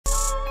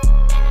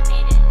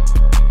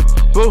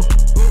Boo.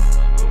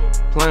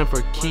 Playing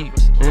for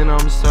keeps, and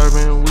I'm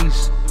serving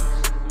weeks.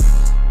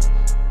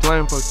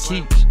 Playing for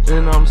keeps,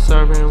 and I'm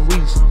serving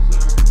weeks.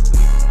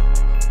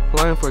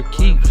 Playing for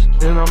keeps,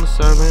 and I'm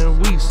serving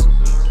weeks.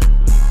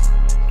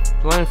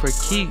 Playing for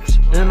keeps,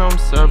 and I'm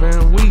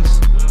serving weeks.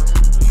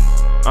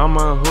 I'm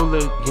a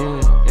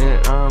hooligan,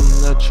 and I'm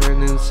the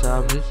trending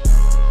savage.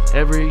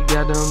 Every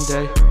goddamn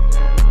day,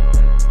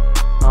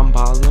 I'm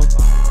ballin'.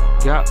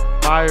 Got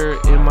fire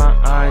in my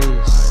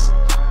eyes,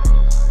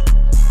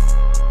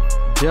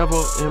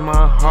 devil in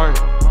my heart.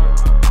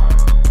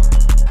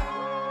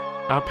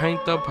 I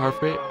paint the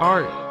perfect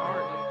art.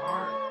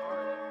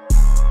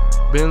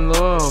 Been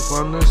loyal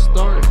from the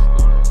start.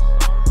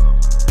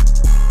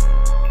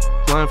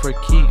 Playing for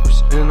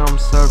keeps, and I'm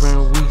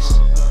serving weeks.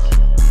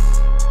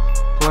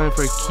 Playing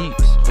for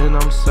keeps, and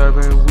I'm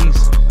serving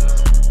weeks.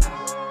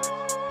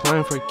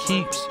 Playing for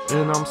keeps,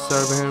 and I'm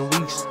serving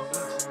weeks.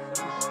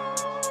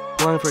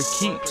 Playing for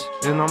keeps,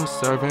 and I'm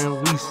serving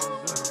weeks.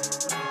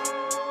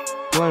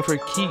 Playing for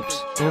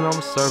keeps, and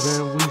I'm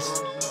serving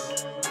weeks.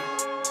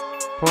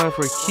 Playing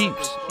for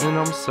keeps, and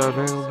I'm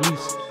serving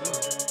weeks.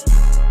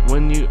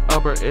 When you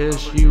upper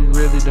edge, you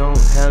really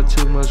don't have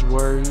too much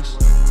worries.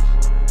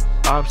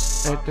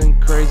 Ops acting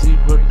crazy,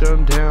 put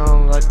them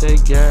down like they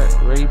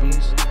got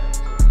rabies.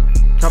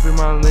 Copy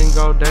my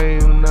lingo, they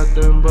ain't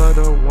nothing but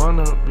a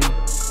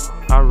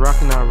wannabe. I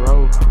rock and I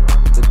roll,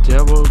 the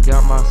devil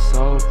got my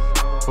soul.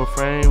 For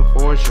fame,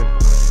 fortune,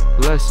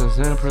 blessings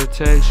and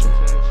protection.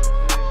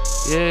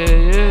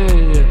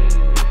 Yeah.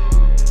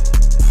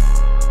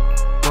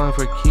 Playing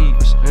for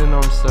keeps, and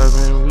I'm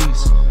serving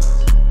weeks.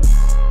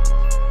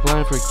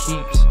 Playing for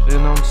keeps,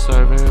 and I'm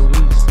serving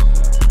weeks.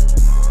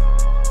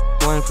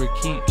 Playing for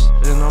keeps,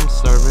 and I'm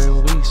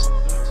serving weeks.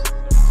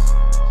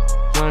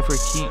 Playing for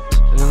keeps,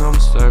 and I'm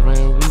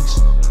serving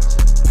weeks.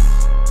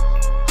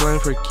 Playing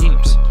for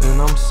keeps, and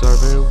I'm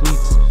serving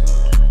weeks.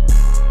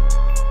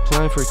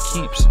 Playing for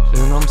keeps,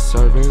 and I'm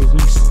serving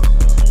weeks.